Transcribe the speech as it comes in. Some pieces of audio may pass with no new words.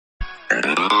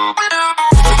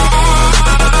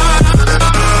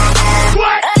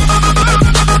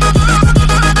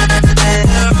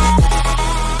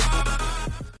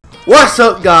What's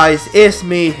up, guys? It's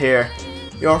me here,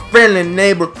 your friendly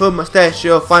neighborhood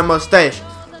mustachio, fine mustache.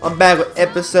 I'm back with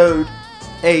episode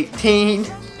 18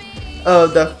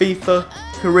 of the FIFA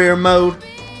career mode.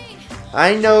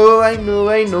 I know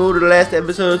the last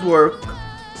episodes were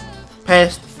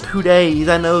past 2 days,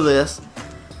 I know this.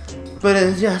 But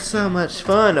it's just so much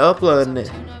fun uploading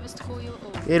it.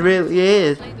 It really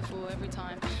is.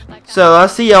 So I'll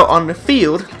see y'all on the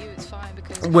field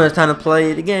when it's time to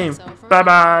play the game. Bye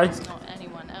bye.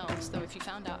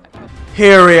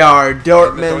 Here we are,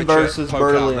 Dortmund versus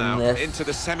Berlin. Into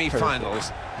the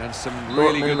semi-finals and some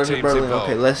really good teams involved.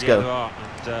 Okay, let's go.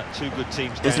 Two good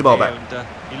teams. It's the ball back. And,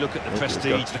 you look at the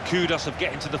prestige, the kudos of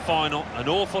getting to the final. An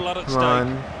awful lot at stake.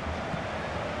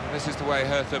 And this is the way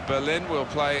Hertha Berlin will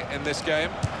play in this game.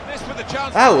 This with the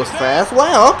chance. That was fast.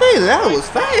 Wow. Okay, that was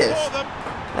fast.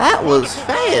 That was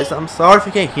fast. I'm sorry if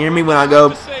you can't hear me when I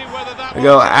go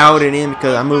out and in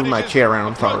because I'm moving my chair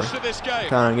around. I'm sorry.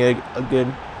 Trying to get a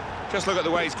good. Just look at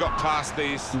the way he's got past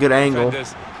these good angle.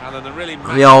 Really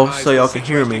So y'all can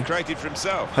hear me.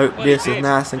 Hope this is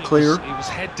nice and clear. He was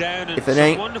head down and if it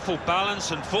ain't, wonderful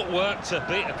balance and footwork to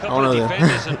beat a couple of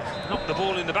defenders and knock the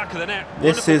ball in the back of the net.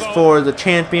 This is for the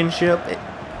championship.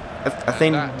 I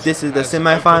think this is the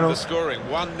semifinals.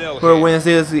 Whoever wins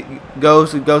this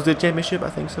goes to the championship. I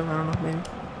think so. I don't know, maybe.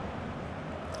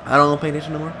 I don't pay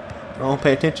attention no more. I don't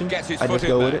pay attention. I just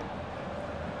go with it.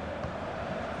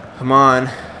 Come on.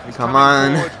 Come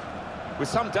on. With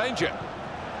some danger.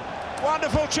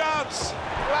 Wonderful chance.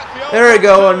 There we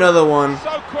go, another one.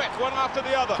 So quick, one after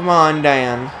the other. Come on,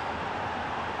 Dan.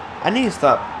 I need to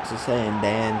stop saying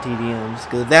Dantdms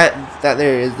because that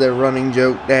there is the running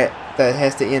joke that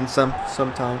has to end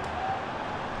sometime.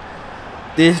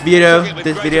 This video,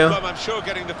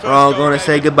 we're all going to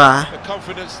say goodbye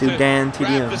to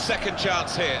Dantdms.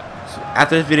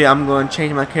 After this video, I'm going to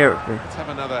change my character. Let's have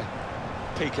another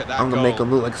peek at that. I'm going to make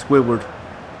him look like Squidward.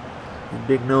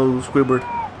 Big nose Squidward.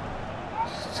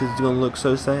 He's going to look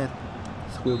so sad.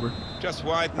 Squidward. Just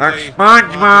widen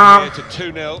SpongeBob to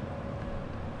 2-0.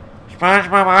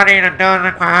 SpongeBob, I need a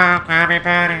dozen Krabby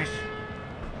Patties.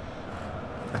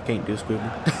 I can't do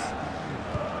Squidward.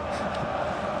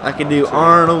 I can do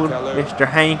Arnold, Mr.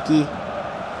 Hanky,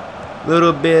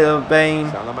 little bit of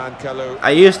Bane. I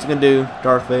used to do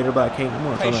Darth Vader, but I can't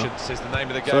anymore. Patience is the name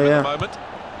of the game at the moment.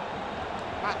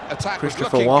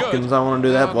 Christopher Walkens, I want to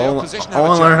do that. I want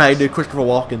to learn how to do Christopher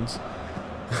Walkens.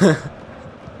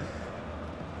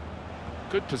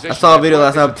 I saw a video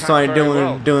last night of somebody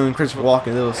doing Christopher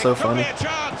Walken. It was so funny.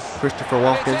 Christopher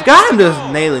Walken. God, I'm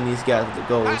just nailing these guys with the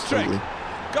goals.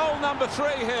 Goal number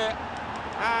 3 here,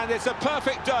 and it's a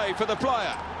perfect day for the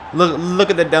player. Look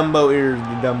at the Dumbo ears,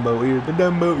 the Dumbo ears, the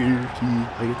Dumbo ears.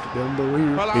 The Dumbo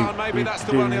ears. Well, maybe that's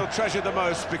the one he'll treasure the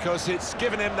most because it's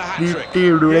given him the hat-trick.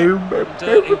 He'll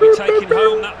be taking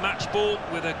home that match ball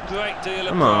with a great deal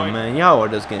of pride. Come on, man. Y'all are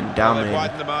just getting dominated.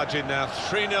 Widen the margin now.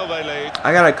 3-0 they lead.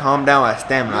 I gotta calm down my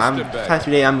stamina.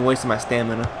 Today I'm wasting my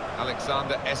stamina.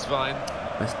 Alexander Esvine.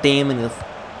 My stamina.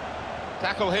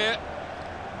 Tackle here.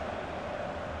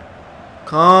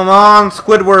 Come on,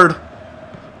 Squidward.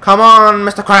 Come on,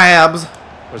 Mr. Krabs.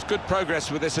 There's good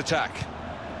progress with this attack.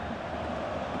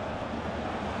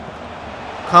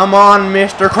 Come on,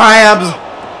 Mr. Krabs.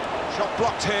 Shot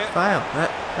blocked here. Foul.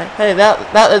 Hey,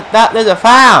 that is a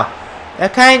foul. I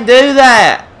can't do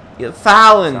that. You're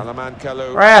fouling.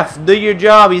 Ref, do your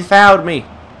job. He's fouled me.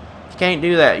 You can't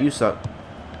do that. You suck.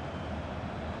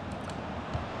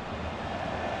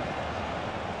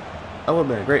 That would have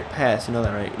been a great pass. You know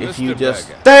that, right? If you just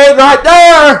stayed right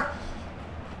there.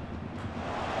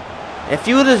 If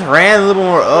you just ran a little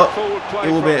more up,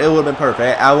 it would have been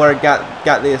perfect. I would have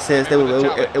got the assist. It would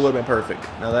have been perfect.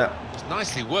 Now that was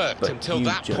nicely worked until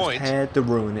that point. You just had to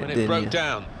ruin it, didn't you?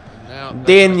 Down.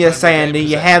 Didn't you, Sandy?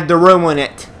 You had to ruin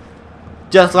it.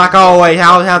 Just like always,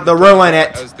 I'll have to ruin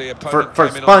it for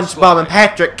SpongeBob and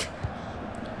Patrick.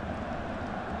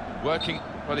 Working.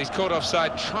 Well, he's caught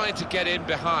offside, trying to get in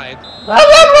behind. But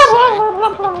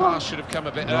the pass should have come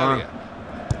a bit earlier.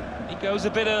 He goes a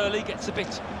bit early, gets a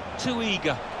bit too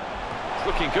eager. It's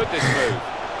looking good, this move.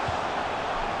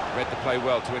 Read the play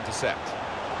well to intercept.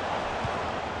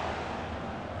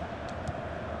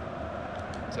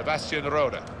 Sebastian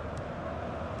Rode.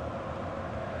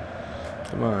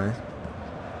 Come on.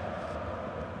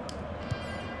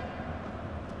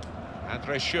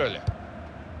 Andre Schürrle.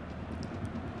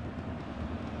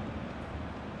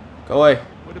 Go away.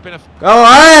 Would have been a... Go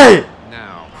away!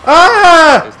 Now,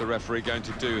 Ah! what is the referee going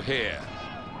to do here?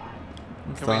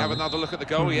 Can we have another look at the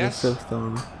goal? Yes. So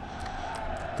stormy.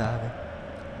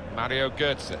 Mario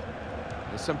Götze.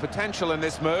 There's some potential in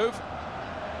this move.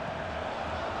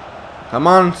 Come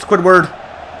on, Squidward.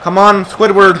 Come on,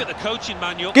 Squidward. Look at the coaching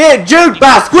manual. Get juked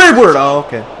by Squidward. Oh,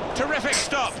 okay. Terrific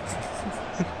stop.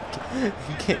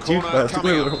 Get juked by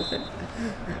Squidward.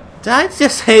 Did I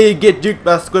just say get juked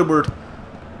by Squidward?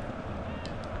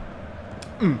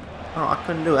 Oh, I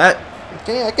couldn't do that.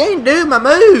 I can't do my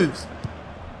moves.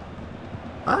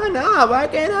 I know. Why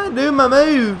can't I do my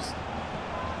moves?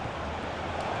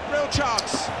 Real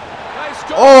chance.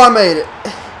 Oh, I made it.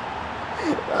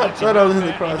 I thought I was in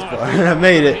the crossbar. I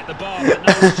made it.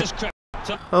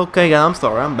 Okay, guys, I'm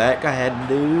sorry. I'm back. I had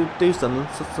to do something.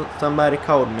 Somebody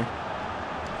called me.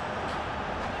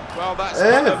 Well, that's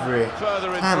every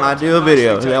time I do a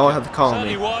video, they always have to call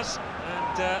me.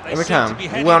 Every time.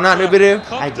 When I'm not doing a video,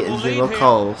 I get 0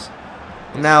 calls.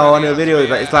 Now on a video,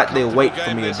 it's like they wait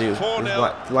for me to do.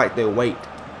 It's like they wait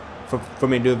for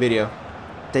me to do a video.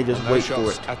 They just wait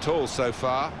for it. At all so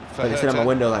far. Like they sit on my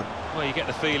window like. Well, you get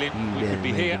the feeling we could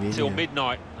be here till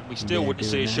midnight and we still wouldn't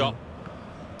see a shot.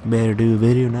 You better do a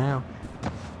video now.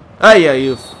 Oh yeah,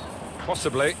 you.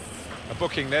 Possibly a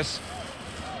booking this.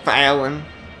 Fouling.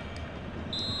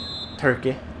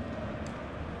 Turkey.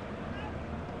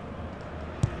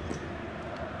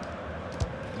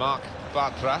 Mark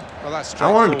Bartra. Well, that's I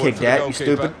wanted to kick for that, you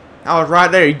stupid. I was right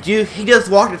there. He just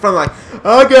walked in front of like,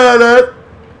 I got it.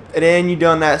 And then you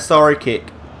done that sorry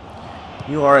kick.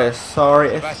 You are a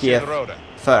sorry gift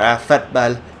for a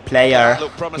football player.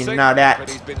 You know that.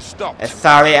 A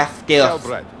sorry gift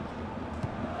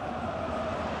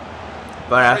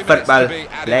for a football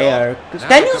player.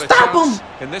 Can you stop him?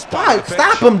 God,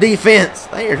 stop him, defense.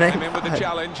 There, thank God.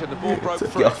 It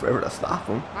took y'all forever to stop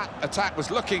him. That attack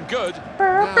was looking good.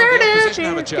 Now the opposition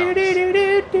have a chance.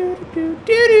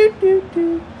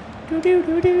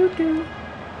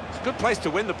 It's a good place to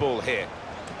win the ball here.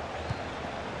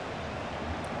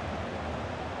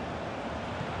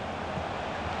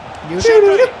 There still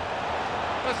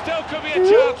could be a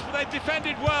chance, but they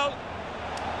defended well.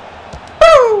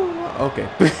 Okay.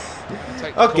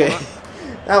 Okay.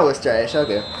 That was trash.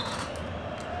 Okay.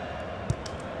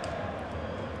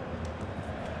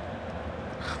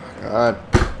 Oh my God.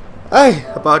 Hey, I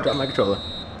about dropped my controller.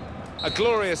 A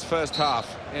glorious first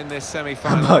half in this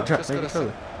semi-final. I about dropped my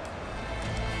controller.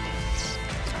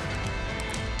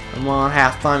 Come on,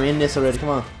 have fun in this already. Come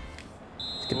on.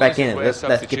 Let's get back in it. Let's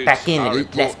get back in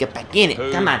it. Let's get back in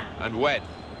it. Come on. And when?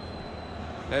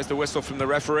 There's the whistle from the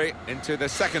referee into the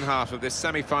second half of this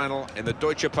semi-final in the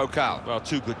Deutsche Pokal. Well,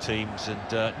 two good teams and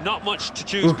not much to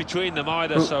choose between them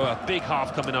either, so a big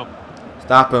half coming up.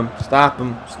 Stop him. Stop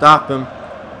him. Stop him.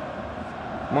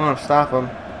 Come on, stop him.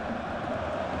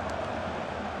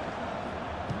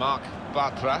 Mark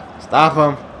Bartra. Stop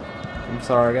him. I'm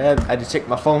sorry, guys. I just checked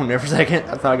my phone there for a second.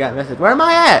 I thought I got a message. Where am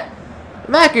I at?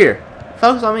 I'm back here.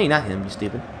 Focus on me, not him, you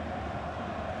stupid.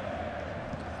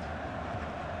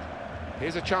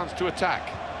 Here's a chance to attack.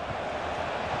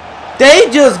 They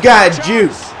just got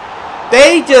juked.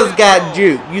 They just got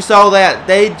juked. You saw that?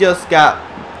 They just got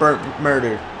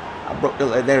murdered. I broke the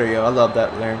leg. There we go. I love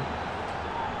that, Larry.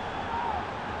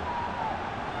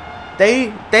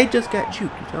 They just got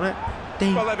juked. You saw that?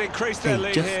 Well, they've increased their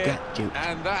lead here,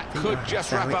 and that could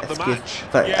just wrap up the match.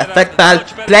 For a football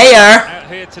player out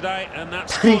here today, and that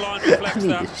scoreline reflects I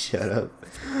need that. to shut up.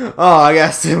 Oh, I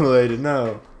got stimulated.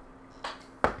 No.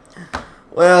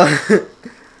 Well,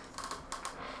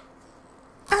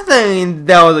 I think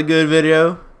that was a good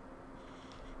video.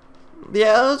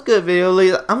 Yeah, it was a good video.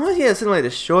 I'm gonna get something like the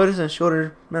shortest and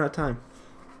shorter amount of time.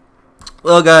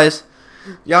 Well, guys,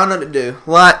 y'all know what to do.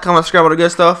 Like, comment, subscribe, all the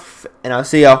good stuff, and I'll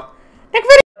see y'all next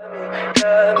video.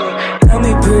 Tell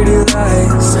me pretty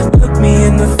lies, look me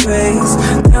in the face,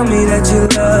 tell me that you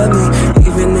love